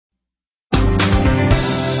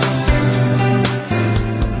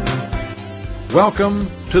Welcome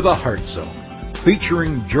to the Heart Zone,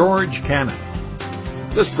 featuring George Cannon.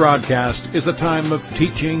 This broadcast is a time of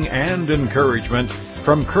teaching and encouragement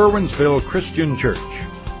from Curwensville Christian Church.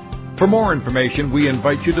 For more information, we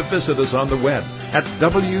invite you to visit us on the web at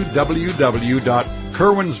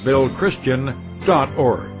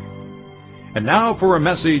www.curwensvillechristian.org. And now for a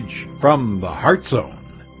message from the Heart Zone.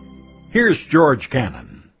 Here's George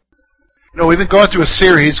Cannon. We've been going through a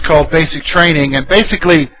series called Basic Training, and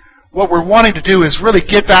basically what we're wanting to do is really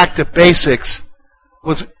get back to basics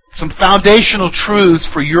with some foundational truths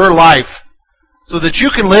for your life so that you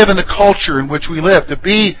can live in the culture in which we live, to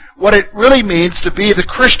be what it really means to be the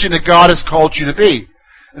Christian that God has called you to be.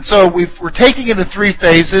 And so we're taking it in three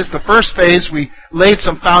phases. The first phase, we laid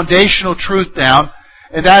some foundational truth down,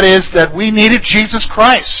 and that is that we needed Jesus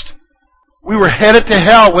Christ. We were headed to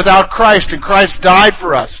hell without Christ, and Christ died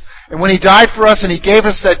for us. And when He died for us and He gave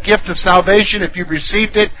us that gift of salvation, if you've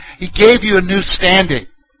received it, He gave you a new standing.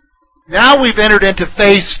 Now we've entered into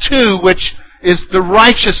phase 2, which is the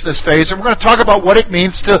righteousness phase, and we're going to talk about what it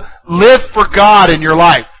means to live for God in your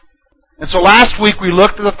life. And so last week we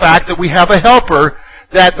looked at the fact that we have a helper,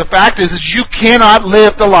 that the fact is you cannot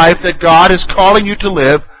live the life that God is calling you to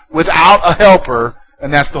live without a helper,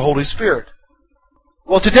 and that's the Holy Spirit.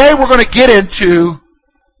 Well, today we're going to get into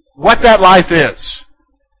what that life is.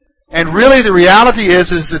 And really the reality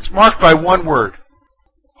is it's marked by one word: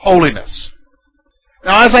 holiness.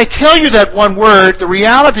 Now, as I tell you that one word, the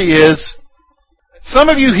reality is some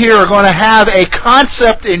of you here are going to have a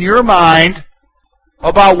concept in your mind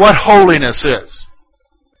about what holiness is.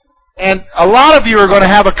 And a lot of you are going to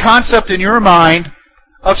have a concept in your mind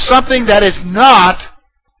of something that is not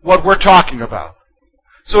what we're talking about.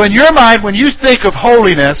 So in your mind, when you think of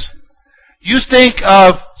holiness, you think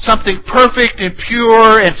of something perfect and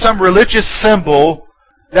pure and some religious symbol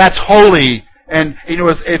that's holy. And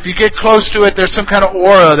if you get close to it, there's some kind of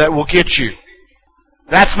aura that will get you.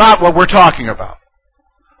 That's not what we're talking about.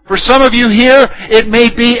 For some of you here, it may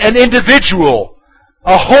be an individual,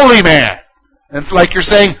 a holy man. And it's like you're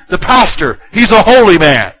saying, the pastor, he's a holy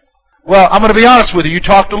man. Well, I'm going to be honest with you. You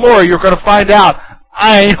talk to Lori, you're going to find out,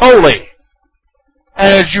 I ain't holy.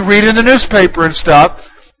 And as you read in the newspaper and stuff,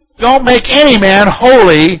 don't make any man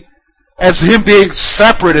holy as him being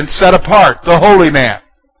separate and set apart, the holy man.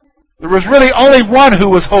 There was really only one who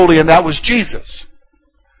was holy, and that was Jesus.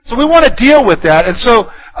 So we want to deal with that. And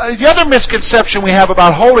so the other misconception we have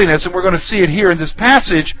about holiness, and we're going to see it here in this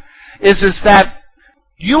passage, is that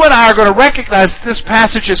you and I are going to recognize that this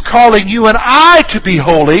passage is calling you and I to be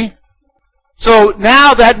holy. So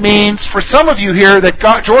now that means, for some of you here, that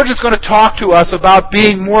George is going to talk to us about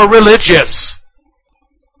being more religious.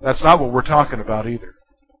 That's not what we're talking about either.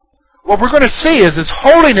 What we're going to see is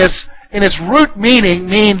holiness in its root meaning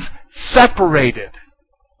means separated.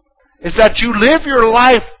 Is that you live your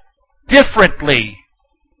life differently,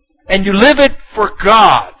 and you live it for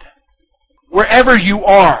God wherever you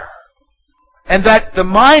are. And that the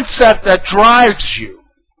mindset that drives you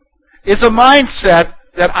is a mindset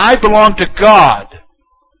that I belong to God,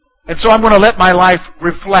 and so I'm going to let my life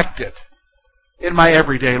reflect it in my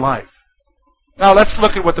everyday life. Now let's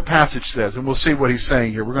look at what the passage says, and we'll see what he's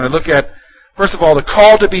saying here. We're going to look at, first of all, the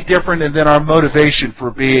call to be different, and then our motivation for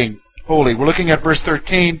being holy. We're looking at verse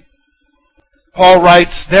 13. Paul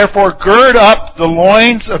writes, "Therefore gird up the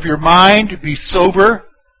loins of your mind, be sober,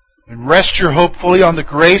 and rest your hope fully on the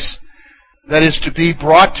grace that is to be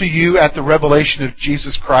brought to you at the revelation of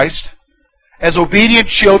Jesus Christ. As obedient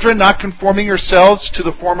children, not conforming yourselves to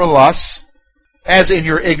the former lusts, as in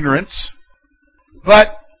your ignorance,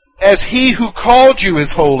 but as He who called you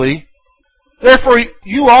is holy, therefore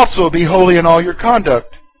you also be holy in all your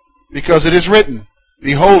conduct, because it is written,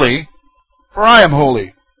 Be holy, for I am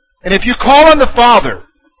holy. And if you call on the Father,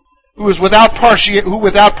 who without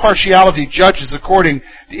partiality judges according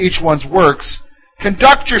to each one's works,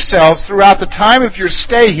 conduct yourselves throughout the time of your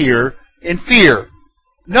stay here in fear,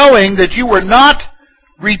 knowing that you were not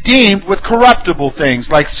redeemed with corruptible things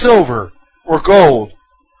like silver or gold,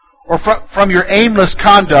 or from your aimless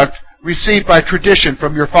conduct received by tradition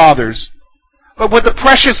from your fathers, but with the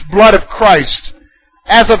precious blood of Christ,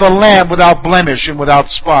 as of a lamb without blemish and without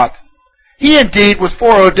spot. He indeed was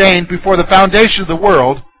foreordained before the foundation of the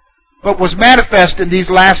world, but was manifest in these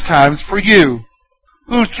last times for you,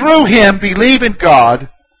 who through Him believe in God,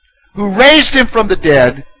 who raised Him from the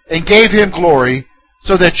dead and gave Him glory,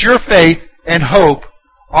 so that your faith and hope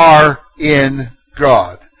are in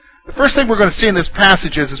God." The first thing we're going to see in this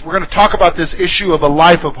passage is we're going to talk about this issue of a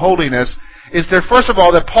life of holiness, is that first of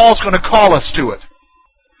all that Paul's going to call us to it.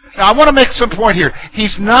 Now I want to make some point here.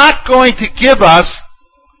 He's not going to give us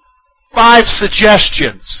 5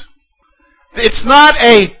 suggestions. It's not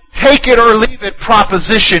a take it or leave it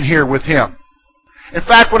proposition here with him. In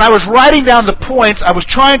fact, when I was writing down the points, I was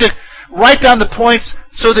trying to write down the points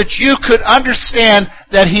so that you could understand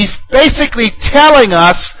that he's basically telling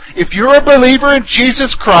us, if you're a believer in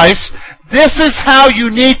Jesus Christ, this is how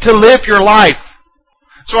you need to live your life.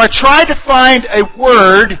 So I tried to find a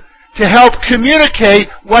word to help communicate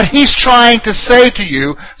what he's trying to say to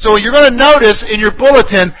you. So you're going to notice in your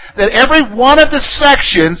bulletin that every one of the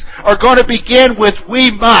sections are going to begin with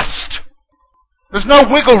 "we must." There's no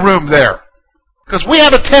wiggle room there. Because we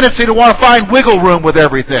have a tendency to want to find wiggle room with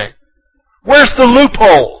everything. Where's the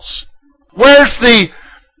loopholes? Where's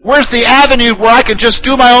the avenue where I can just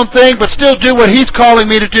do my own thing but still do what he's calling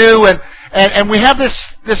me to do? And we have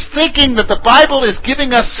this thinking that the Bible is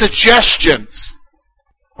giving us suggestions.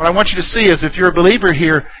 What I want you to see is, if you're a believer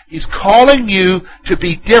here, he's calling you to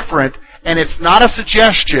be different, and it's not a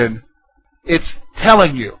suggestion, it's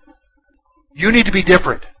telling you. You need to be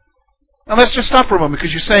different. Now let's just stop for a moment,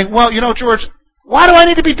 because you're saying, well, George, why do I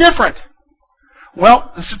need to be different?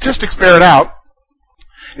 Well, the statistics bear it out.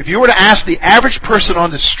 If you were to ask the average person on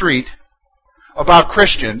the street about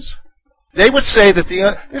Christians, they would say that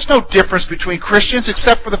there's no difference between Christians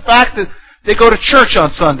except for the fact that they go to church on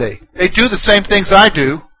Sunday. They do the same things I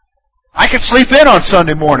do. I can sleep in on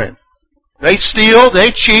Sunday morning. They steal,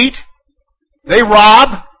 they cheat, they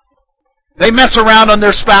rob, they mess around on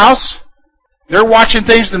their spouse. They're watching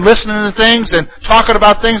things and listening to things and talking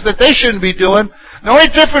about things that they shouldn't be doing. The only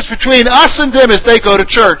difference between us and them is they go to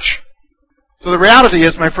church. So the reality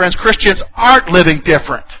is, my friends, Christians aren't living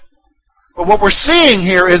different. But what we're seeing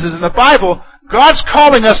here is in the Bible, God's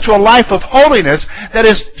calling us to a life of holiness. That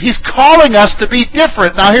is, He's calling us to be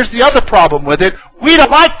different. Now here's the other problem with it. We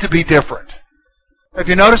don't like to be different. Have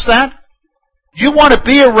you noticed that? You want to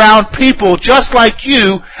be around people just like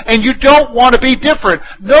you, and you don't want to be different.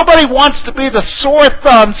 Nobody wants to be the sore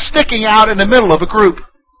thumb sticking out in the middle of a group.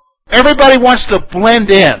 Everybody wants to blend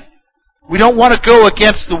in. We don't want to go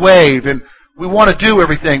against the wave, and we want to do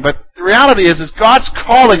everything. But the reality is God's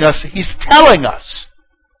calling us, He's telling us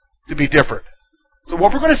to be different. So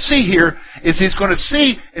what we're going to see here is He's going to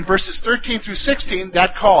see in verses 13 through 16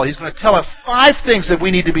 that call. He's going to tell us 5 things that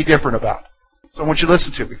we need to be different about. So I want you to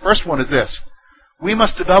listen to me. First one is this. We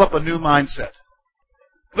must develop a new mindset.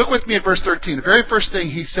 Look with me at verse 13. The very first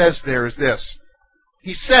thing he says there is this.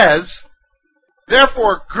 He says,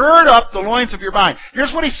 therefore, gird up the loins of your mind.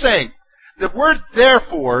 Here's what he's saying. The word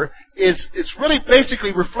therefore is really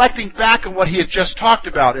basically reflecting back on what he had just talked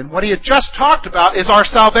about. And what he had just talked about is our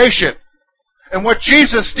salvation. And what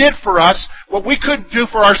Jesus did for us, what we couldn't do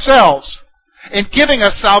for ourselves, in giving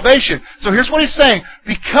us salvation. So here's what he's saying.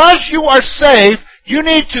 Because you are saved, you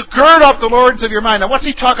need to gird up the loins of your mind. Now, what's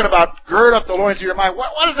he talking about, gird up the loins of your mind?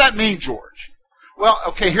 What does that mean, George? Well,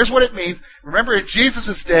 okay, here's what it means. Remember, in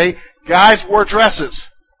Jesus' day, guys wore dresses.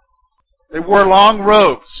 They wore long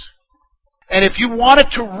robes. And if you wanted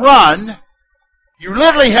to run, you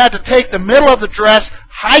literally had to take the middle of the dress,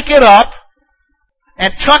 hike it up,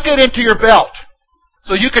 and tuck it into your belt.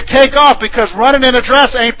 So you could take off, because running in a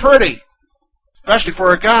dress ain't pretty. Especially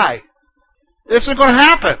for a guy. This isn't going to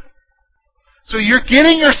happen. So you're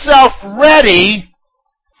getting yourself ready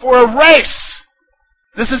for a race.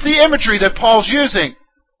 This is the imagery that Paul's using.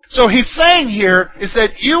 So he's saying here is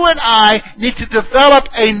that you and I need to develop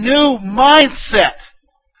a new mindset.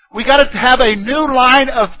 We got to have a new line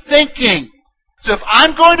of thinking. So if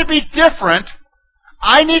I'm going to be different,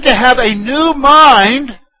 I need to have a new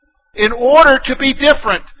mind in order to be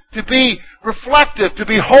different, to be reflective, to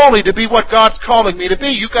be holy, to be what God's calling me to be.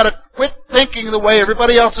 You've got to quit thinking the way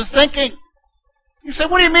everybody else is thinking. You say,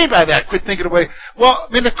 what do you mean by that, quit thinking the way? Well,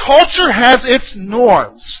 I mean, the culture has its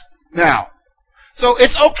norms now. So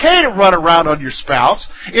it's okay to run around on your spouse.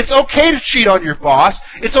 It's okay to cheat on your boss.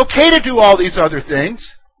 It's okay to do all these other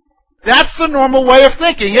things. That's the normal way of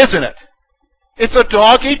thinking, isn't it? It's a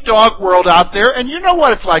dog-eat-dog world out there, and you know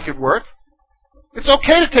what it's like at work. It's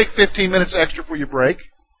okay to take 15 minutes extra for your break.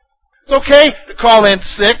 It's okay to call in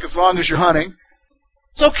sick as long as you're hunting.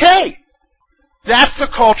 It's okay. That's the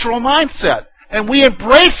cultural mindset. And we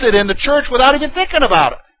embrace it in the church without even thinking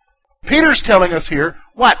about it. Peter's telling us here,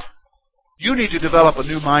 what? You need to develop a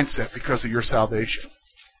new mindset because of your salvation.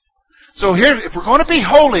 So here, if we're going to be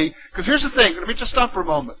holy, because here's the thing, let me just stop for a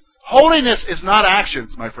moment. Holiness is not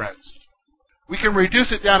actions, my friends. We can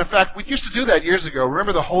reduce it down. In fact, we used to do that years ago.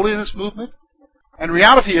 Remember the holiness movement? And the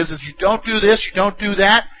reality is you don't do this, you don't do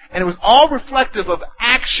that, and it was all reflective of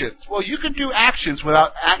actions. Well, you can do actions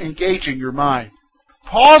without engaging your mind.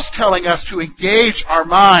 Paul's telling us to engage our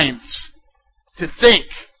minds, to think,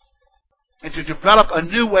 and to develop a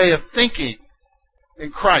new way of thinking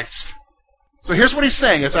in Christ. So here's what he's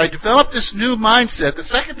saying. As I develop this new mindset, the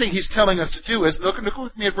second thing he's telling us to do is, look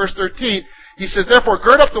with me at verse 13. He says, therefore,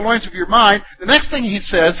 gird up the loins of your mind. The next thing he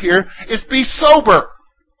says here is be sober.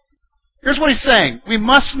 Here's what he's saying. We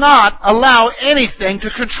must not allow anything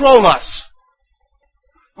to control us.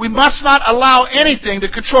 We must not allow anything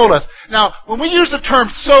to control us. Now, when we use the term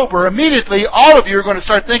sober, immediately all of you are going to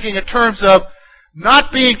start thinking in terms of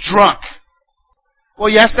not being drunk. Well,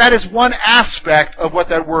 yes, that is one aspect of what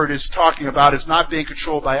that word is talking about, is not being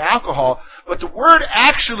controlled by alcohol. But the word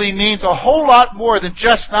actually means a whole lot more than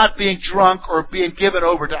just not being drunk or being given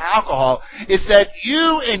over to alcohol. It's that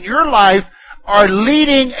you in your life are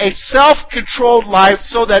leading a self-controlled life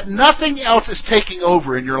so that nothing else is taking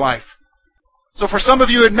over in your life. So for some of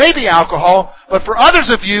you it may be alcohol, but for others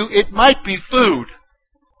of you it might be food.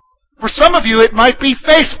 For some of you it might be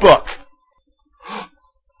Facebook.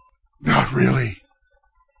 Not really.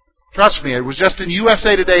 Trust me, it was just in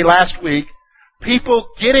USA Today last week, people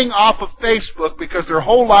getting off of Facebook because their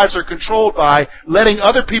whole lives are controlled by letting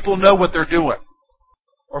other people know what they're doing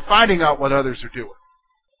or finding out what others are doing.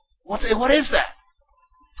 What is that?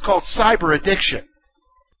 It's called cyber addiction.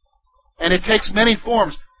 And it takes many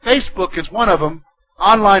forms. Facebook is one of them.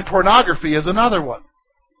 Online pornography is another one.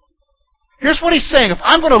 Here's what he's saying. If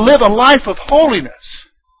I'm going to live a life of holiness,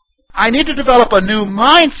 I need to develop a new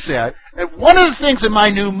mindset. And one of the things in my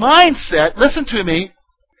new mindset, listen to me,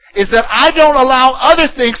 is that I don't allow other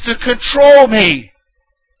things to control me.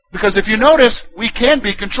 Because if you notice, we can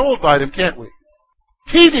be controlled by them, can't we?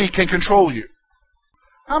 TV can control you.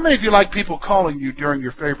 How many of you like people calling you during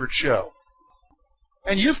your favorite show?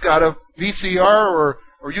 And you've got a VCR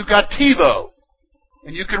or you've got TiVo,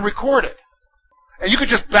 and you can record it. And you can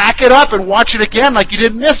just back it up and watch it again like you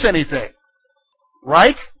didn't miss anything.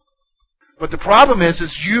 Right? But the problem is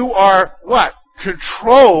you are, what?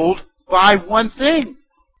 Controlled by one thing.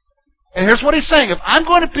 And here's what he's saying. If I'm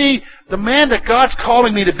going to be the man that God's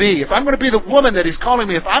calling me to be, if I'm going to be the woman that He's calling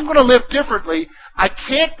me, if I'm going to live differently, I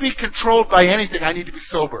can't be controlled by anything. I need to be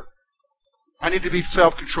sober. I need to be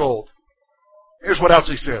self-controlled. Here's what else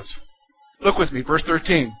he says. Look with me, verse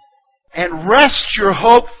 13. And rest your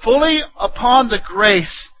hope fully upon the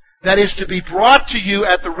grace that is to be brought to you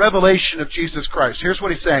at the revelation of Jesus Christ. Here's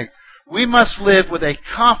what he's saying. We must live with a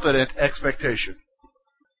confident expectation.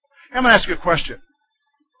 I'm going to ask you a question.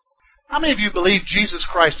 How many of you believe Jesus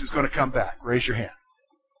Christ is going to come back? Raise your hand.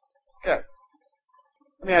 Okay.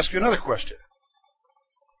 Let me ask you another question.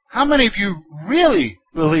 How many of you really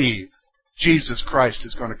believe Jesus Christ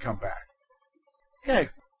is going to come back? Okay.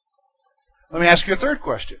 Let me ask you a third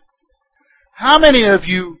question. How many of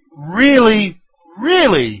you really,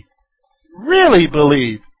 really, really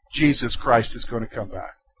believe Jesus Christ is going to come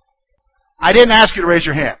back? I didn't ask you to raise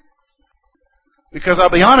your hand. Because I'll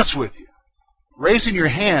be honest with you. Raising your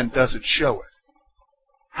hand doesn't show it.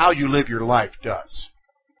 How you live your life does.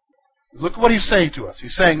 Look at what he's saying to us.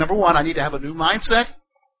 He's saying, number one, I need to have a new mindset.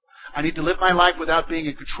 I need to live my life without being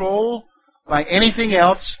in control by anything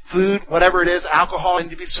else, food, whatever it is, alcohol. I need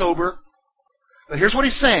to be sober. But here's what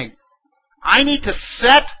he's saying. I need to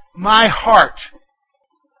set my heart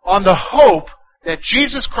on the hope that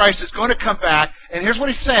Jesus Christ is going to come back. And here's what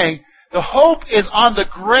he's saying. The hope is on the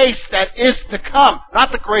grace that is to come,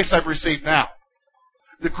 not the grace I've received now.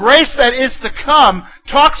 The grace that is to come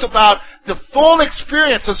talks about the full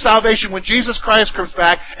experience of salvation when Jesus Christ comes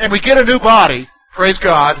back and we get a new body, praise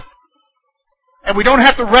God, and we don't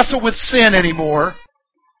have to wrestle with sin anymore.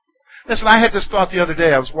 Listen, I had this thought the other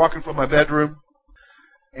day. I was walking from my bedroom,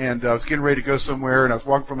 and I was getting ready to go somewhere, and I was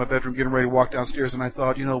walking from my bedroom, getting ready to walk downstairs, and I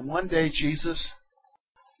thought, one day, Jesus,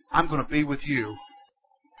 I'm going to be with you.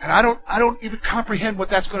 And I don't even comprehend what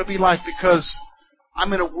that's going to be like, because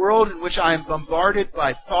I'm in a world in which I am bombarded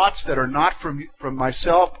by thoughts that are not from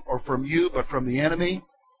myself or from you, but from the enemy,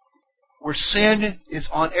 where sin is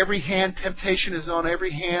on every hand, temptation is on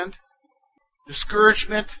every hand,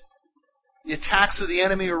 discouragement, the attacks of the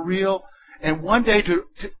enemy are real, and one day to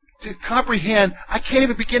comprehend, I can't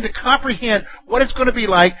even begin to comprehend what it's going to be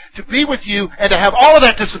like to be with you and to have all of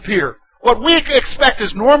that disappear. What we expect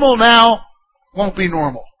is normal now won't be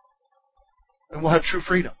normal. And we'll have true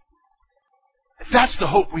freedom. That's the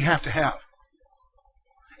hope we have to have.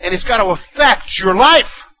 And it's got to affect your life.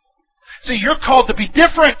 See, you're called to be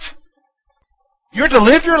different. You're to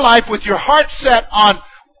live your life with your heart set on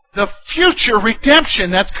the future redemption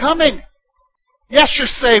that's coming. Yes, you're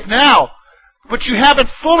saved now, but you haven't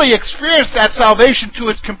fully experienced that salvation to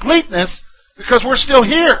its completeness because we're still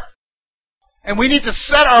here. And we need to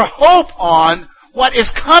set our hope on what is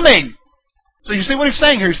coming. So you see what he's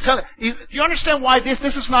saying here? Do you understand why this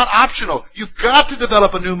is not optional? You've got to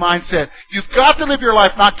develop a new mindset. You've got to live your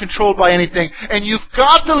life not controlled by anything. And you've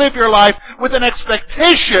got to live your life with an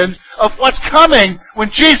expectation of what's coming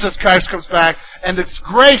when Jesus Christ comes back and this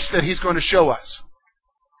grace that He's going to show us.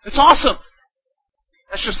 It's awesome.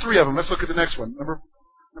 That's just 3 of them. Let's look at the next one. Number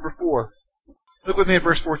 4. Look with me at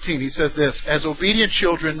verse 14. He says this, "As obedient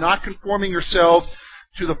children, not conforming yourselves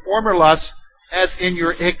to the former lusts, as in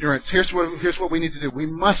your ignorance." Here's what we need to do. We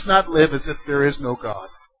must not live as if there is no God.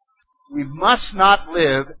 We must not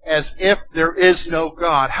live as if there is no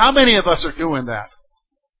God. How many of us are doing that?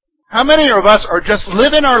 How many of us are just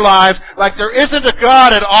living our lives like there isn't a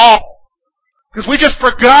God at all? Because we just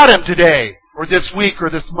forgot Him today, or this week, or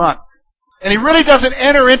this month. And He really doesn't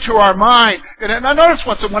enter into our mind. And I notice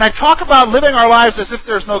once, when I talk about living our lives as if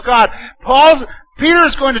there's no God, Peter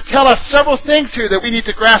is going to tell us several things here that we need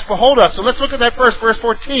to grasp a hold of. So let's look at that first, verse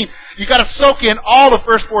 14. You've got to soak in all of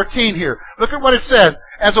verse 14 here. Look at what it says.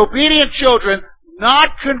 "As obedient children,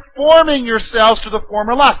 not conforming yourselves to the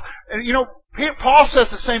former lust." And Paul says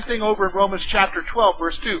the same thing over in Romans chapter 12,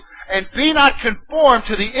 verse 2. "And be not conformed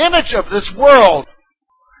to the image of this world."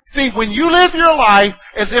 See, when you live your life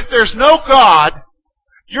as if there's no God,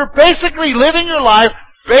 you're basically living your life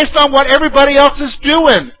based on what everybody else is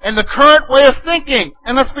doing and the current way of thinking.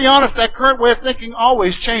 And let's be honest, that current way of thinking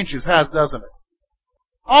always changes, doesn't it?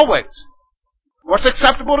 Always. What's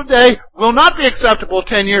acceptable today will not be acceptable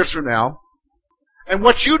 10 years from now. And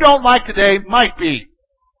what you don't like today might be.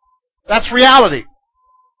 That's reality.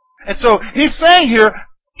 And so he's saying here,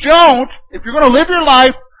 if you're going to live your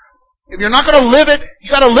life, if you're not going to live it,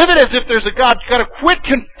 you got to live it as if there's a God. You got to quit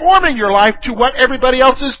conforming your life to what everybody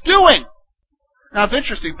else is doing. Now it's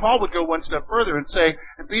interesting, Paul would go one step further and say,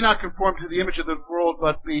 "And be not conformed to the image of the world,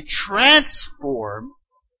 but be transformed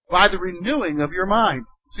by the renewing of your mind."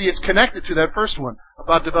 See, it's connected to that first one,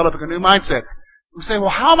 about developing a new mindset. We say, well,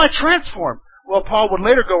 how am I transformed? Well, Paul would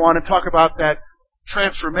later go on and talk about that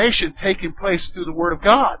transformation taking place through the Word of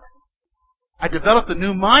God. I developed a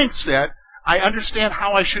new mindset. I understand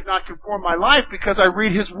how I should not conform my life because I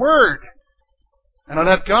read His Word. And I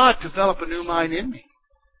let God develop a new mind in me.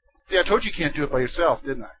 See, I told you can't do it by yourself,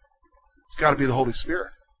 didn't I? It's got to be the Holy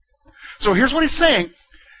Spirit. So here's what he's saying.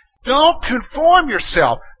 Don't conform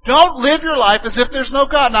yourself. Don't live your life as if there's no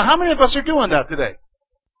God. Now, how many of us are doing that today?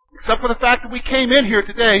 Except for the fact that we came in here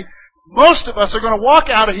today, most of us are going to walk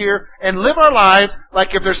out of here and live our lives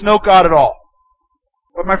like if there's no God at all.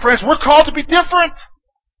 But my friends, we're called to be different.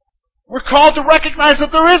 We're called to recognize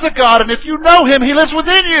that there is a God, and if you know Him, He lives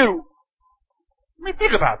within you. I mean,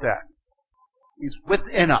 think about that. He's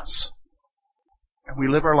within us. And we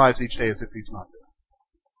live our lives each day as if He's not there.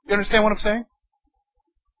 You understand what I'm saying?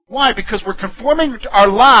 Why? Because we're conforming our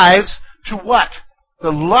lives to what?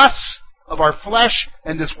 The lusts of our flesh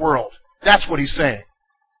and this world. That's what he's saying.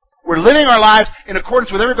 We're living our lives in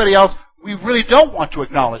accordance with everybody else. We really don't want to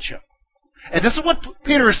acknowledge Him. And this is what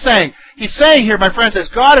Peter is saying. He's saying here, my friends, as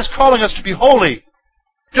God is calling us to be holy,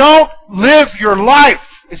 don't live your life,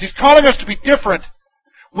 as He's calling us to be different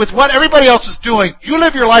with what everybody else is doing. You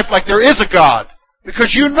live your life like there is a God,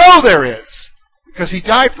 because you know there is, because He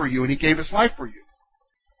died for you and He gave His life for you.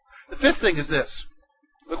 The fifth thing is this.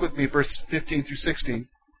 Look with me, verse 15 through 16.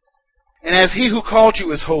 "And as He who called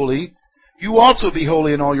you is holy, you also be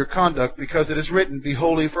holy in all your conduct, because it is written, 'Be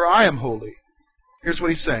holy, for I am holy.'" Here's what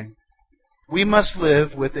he's saying. We must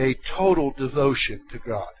live with a total devotion to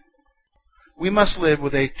God. We must live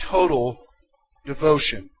with a total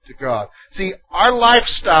devotion to God. See, our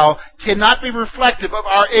lifestyle cannot be reflective of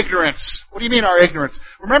our ignorance. What do you mean, our ignorance?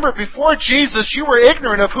 Remember, before Jesus, you were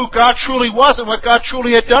ignorant of who God truly was and what God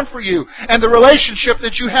truly had done for you, and the relationship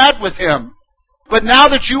that you had with Him. But now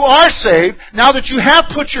that you are saved, now that you have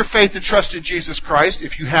put your faith and trust in Jesus Christ,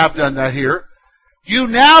 if you have done that here, you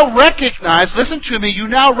now recognize, listen to me, you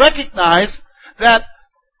now recognize that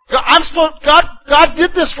God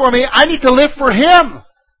did this for me. I need to live for Him.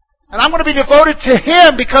 And I'm going to be devoted to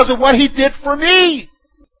Him because of what He did for me.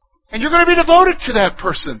 And you're going to be devoted to that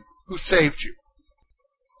person who saved you.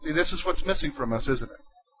 See, this is what's missing from us, isn't it?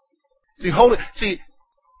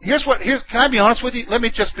 Can I be honest with you? Let me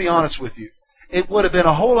just be honest with you. It would have been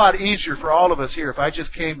a whole lot easier for all of us here if I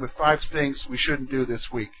just came with 5 things we shouldn't do this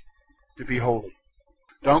week to be holy.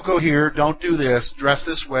 Don't go here, don't do this, dress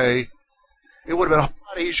this way. It would have been a whole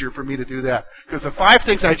lot easier for me to do that. Because the 5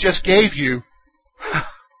 things I just gave you,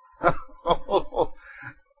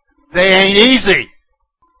 they ain't easy.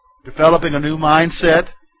 Developing a new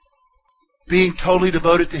mindset, being totally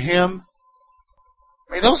devoted to Him.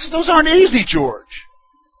 I mean, those aren't easy, George.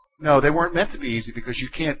 No, they weren't meant to be easy because you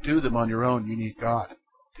can't do them on your own. You need God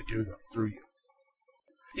to do them through you.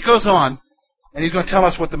 He goes on, and he's going to tell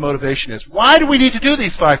us what the motivation is. Why do we need to do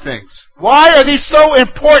these 5 things? Why are these so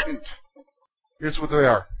important? Here's what they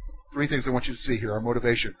are. 3 things I want you to see here, our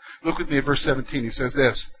motivation. Look with me at verse 17. He says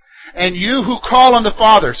this, and you who call on the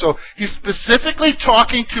Father. So he's specifically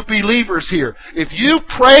talking to believers here. If you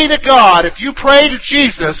pray to God, if you pray to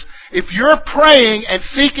Jesus, if you're praying and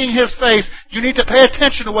seeking His face, you need to pay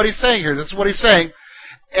attention to what he's saying here. This is what he's saying.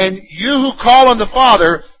 And you who call on the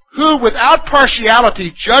Father, who without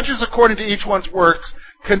partiality judges according to each one's works,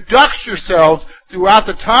 conduct yourselves throughout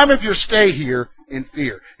the time of your stay here in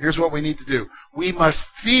fear. Here's what we need to do. We must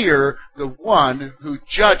fear the one who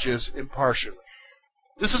judges impartially.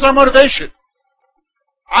 This is our motivation.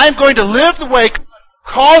 I'm going to live the way God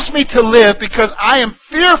calls me to live because I am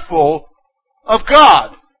fearful of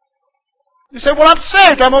God. You say, well, I'm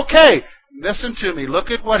saved. I'm okay. Listen to me.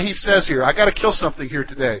 Look at what he says here. I got to kill something here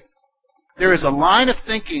today. There is a line of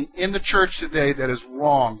thinking in the church today that is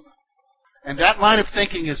wrong. And that line of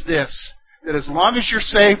thinking is this, that as long as you're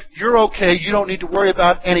saved, you're okay. You don't need to worry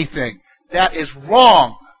about anything. That is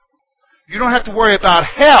wrong. You don't have to worry about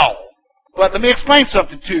hell. But let me explain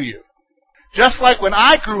something to you. Just like when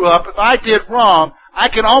I grew up, if I did wrong, I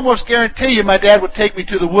can almost guarantee you my dad would take me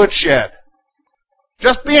to the woodshed.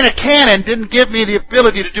 Just being a canon didn't give me the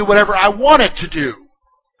ability to do whatever I wanted to do.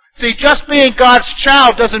 See, just being God's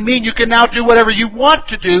child doesn't mean you can now do whatever you want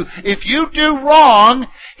to do. If you do wrong,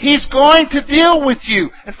 He's going to deal with you.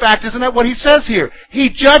 In fact, isn't that what He says here? He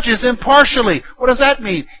judges impartially. What does that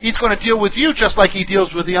mean? He's going to deal with you just like He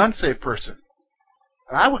deals with the unsaved person.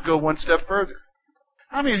 And I would go one step further.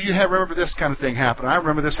 How many of you remember this kind of thing happening? I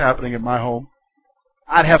remember this happening in my home.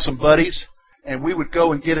 I'd have some buddies, and we would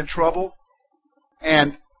go and get in trouble.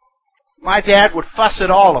 And my dad would fuss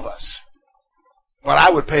at all of us. But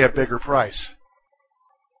I would pay a bigger price.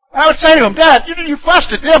 I would say to him, Dad, you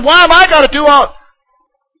fussed at them. Why have I got to do all?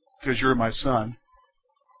 Because you're my son.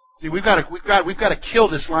 See, we've got to kill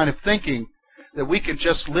this line of thinking that we can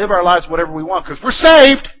just live our lives whatever we want because we're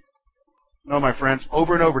saved. No, my friends,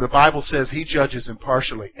 over and over, the Bible says He judges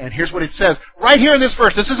impartially. And here's what it says, right here in this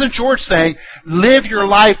verse. This isn't George saying, live your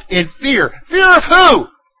life in fear. Fear of who?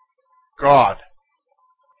 God.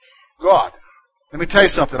 God. Let me tell you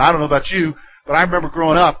something. I don't know about you, but I remember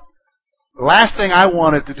growing up, the last thing I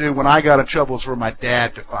wanted to do when I got in trouble was for my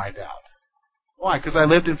dad to find out. Why? Because I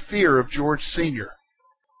lived in fear of George Sr.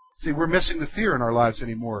 See, we're missing the fear in our lives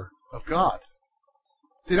anymore of God.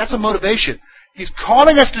 See, that's a motivation. He's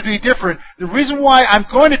calling us to be different. The reason why I'm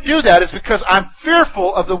going to do that is because I'm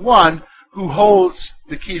fearful of the one who holds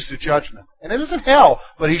the keys to judgment. And it isn't hell,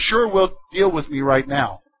 but He sure will deal with me right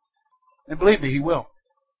now. And believe me, He will.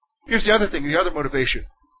 Here's the other thing, the other motivation.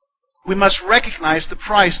 We must recognize the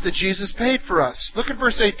price that Jesus paid for us. Look at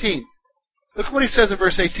verse 18. Look at what He says in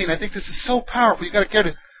verse 18. I think this is so powerful. You've got to get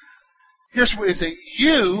it. Here's what He says.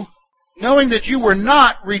 You, knowing that you were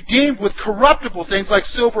not redeemed with corruptible things like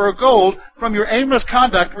silver or gold from your aimless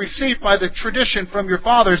conduct received by the tradition from your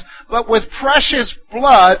fathers, but with precious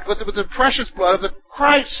blood, with the precious blood of the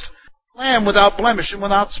Christ, Lamb without blemish and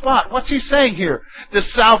without spot. What's He saying here? The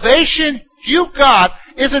salvation you got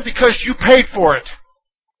isn't because you paid for it.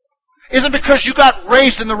 Isn't because you got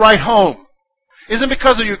raised in the right home. Isn't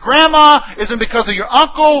because of your grandma. Isn't because of your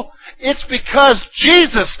uncle. It's because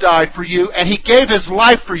Jesus died for you and He gave His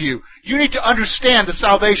life for you. You need to understand the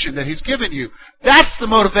salvation that He's given you. That's the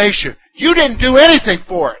motivation. You didn't do anything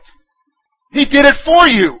for it. He did it for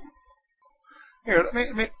you. Here, let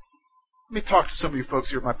me talk to some of you folks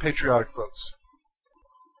here, my patriotic folks.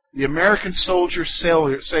 The American soldier,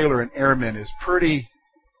 sailor, and airman is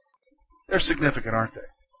they're significant, aren't they?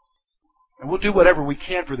 And we'll do whatever we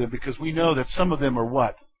can for them because we know that some of them are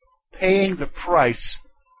what? Paying the price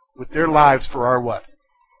with their lives for our what?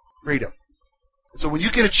 Freedom. And so when you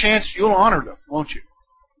get a chance, you'll honor them, won't you?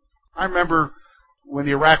 I remember when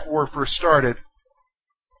the Iraq War first started,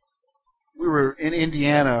 we were in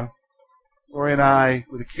Indiana, Lori and I,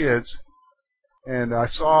 with the kids, and I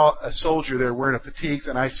saw a soldier there wearing a fatigues,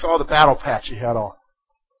 and I saw the battle patch he had on.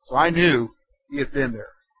 So I knew he had been there.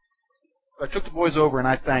 So I took the boys over and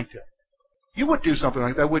I thanked him. You would do something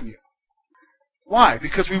like that, wouldn't you? Why?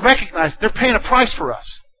 Because we recognize they're paying a price for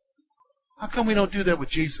us. How come we don't do that with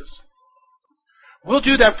Jesus? We'll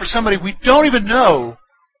do that for somebody we don't even know,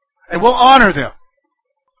 and we'll honor them.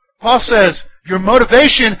 Paul says, your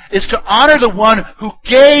motivation is to honor the one who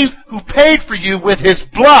paid for you with His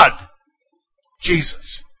blood.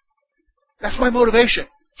 Jesus. That's my motivation.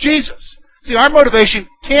 Jesus. See, our motivation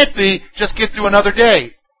can't be just get through another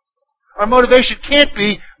day. Our motivation can't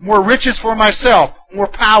be more riches for myself, more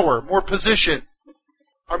power, more position.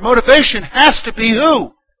 Our motivation has to be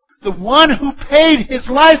who? the one who paid his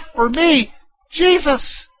life for me,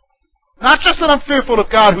 Jesus. Not just that I'm fearful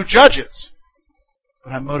of God who judges,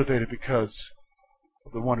 but I'm motivated because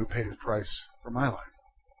of the one who paid his price for my life.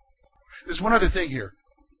 There's one other thing here.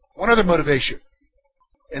 One other motivation.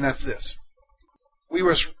 And that's this. We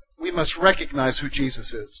must recognize who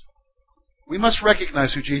Jesus is. We must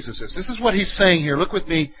recognize who Jesus is. This is what he's saying here. Look with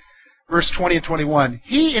me, verse 20 and 21.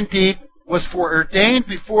 He indeed was foreordained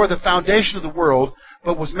before the foundation of the world,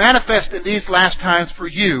 but was manifest in these last times for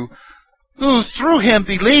you, who through him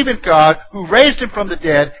believe in God, who raised him from the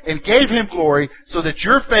dead and gave him glory, so that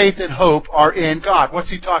your faith and hope are in God. What's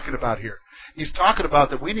he talking about here? He's talking about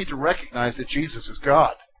that we need to recognize that Jesus is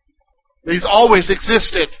God. That he's always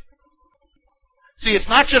existed. See, it's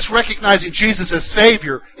not just recognizing Jesus as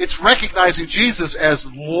Savior, it's recognizing Jesus as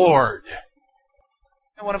Lord.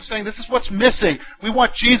 And what I'm saying, this is what's missing. We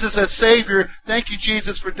want Jesus as Savior. Thank you,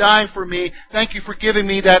 Jesus, for dying for me. Thank you for giving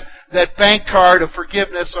me that bank card of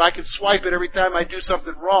forgiveness so I can swipe it every time I do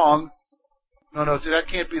something wrong. No, see, that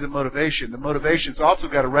can't be the motivation. The motivation's also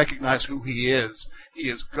got to recognize who He is. He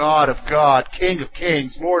is God of God, King of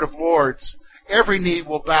kings, Lord of lords. Every knee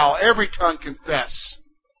will bow, every tongue confess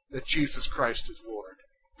that Jesus Christ is Lord,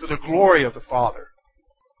 to the glory of the Father.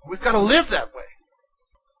 We've got to live that way.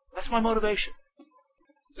 That's my motivation.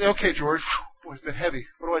 Say, okay, George, boy, it's been heavy.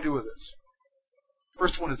 What do I do with this?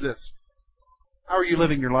 First one is this. How are you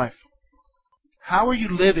living your life? How are you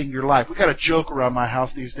living your life? We've got a joke around my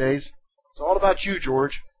house these days. It's all about you,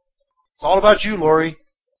 George. It's all about you, Lori.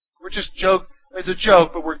 We're just joke. It's a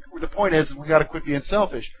joke, but the point is we've got to quit being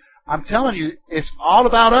selfish. I'm telling you, it's all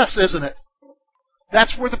about us, isn't it?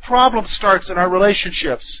 That's where the problem starts in our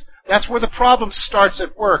relationships. That's where the problem starts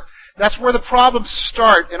at work. That's where the problems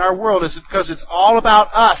start in our world, is because it's all about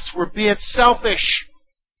us. We're being selfish.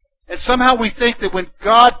 And somehow we think that when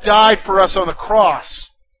God died for us on the cross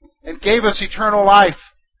and gave us eternal life,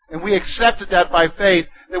 and we accepted that by faith,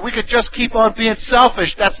 that we could just keep on being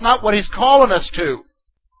selfish. That's not what He's calling us to.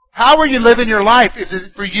 How are you living your life? Is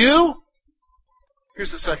it for you?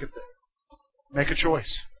 Here's the second thing. Make a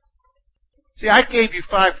choice. See, I gave you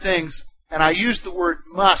 5 things, and I used the word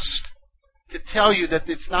must to tell you that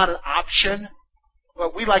it's not an option,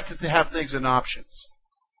 but we like to have things in options.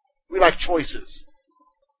 We like choices.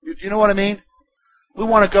 You know what I mean? We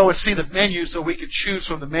want to go and see the menu so we can choose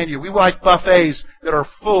from the menu. We like buffets that are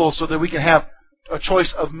full so that we can have a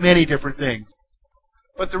choice of many different things.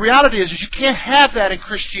 But the reality is you can't have that in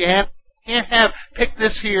Christianity. You can't have, pick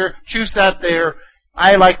this here, choose that there,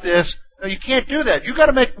 I like this. No, you can't do that. You've got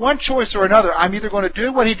to make one choice or another. I'm either going to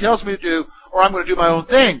do what He tells me to do, or I'm going to do my own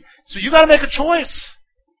thing. So you've got to make a choice.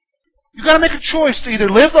 You've got to make a choice to either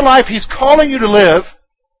live the life He's calling you to live,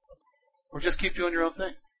 or just keep doing your own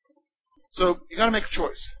thing. So you've got to make a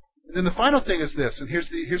choice. And then the final thing is this, and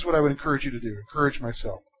here's what I would encourage you to do. Encourage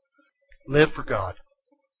myself. Live for God.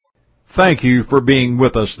 Thank you for being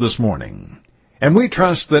with us this morning. And we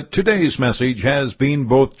trust that today's message has been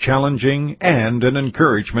both challenging and an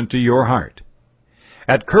encouragement to your heart.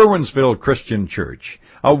 At Curwensville Christian Church,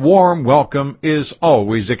 a warm welcome is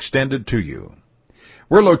always extended to you.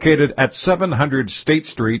 We're located at 700 State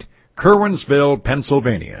Street, Curwensville,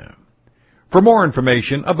 Pennsylvania. For more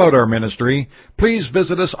information about our ministry, please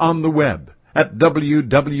visit us on the web at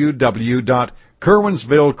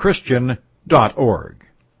www.curwensvillechristian.org.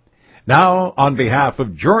 Now, on behalf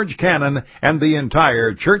of George Cannon and the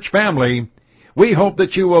entire church family, we hope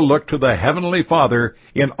that you will look to the Heavenly Father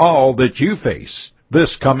in all that you face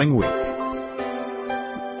this coming week.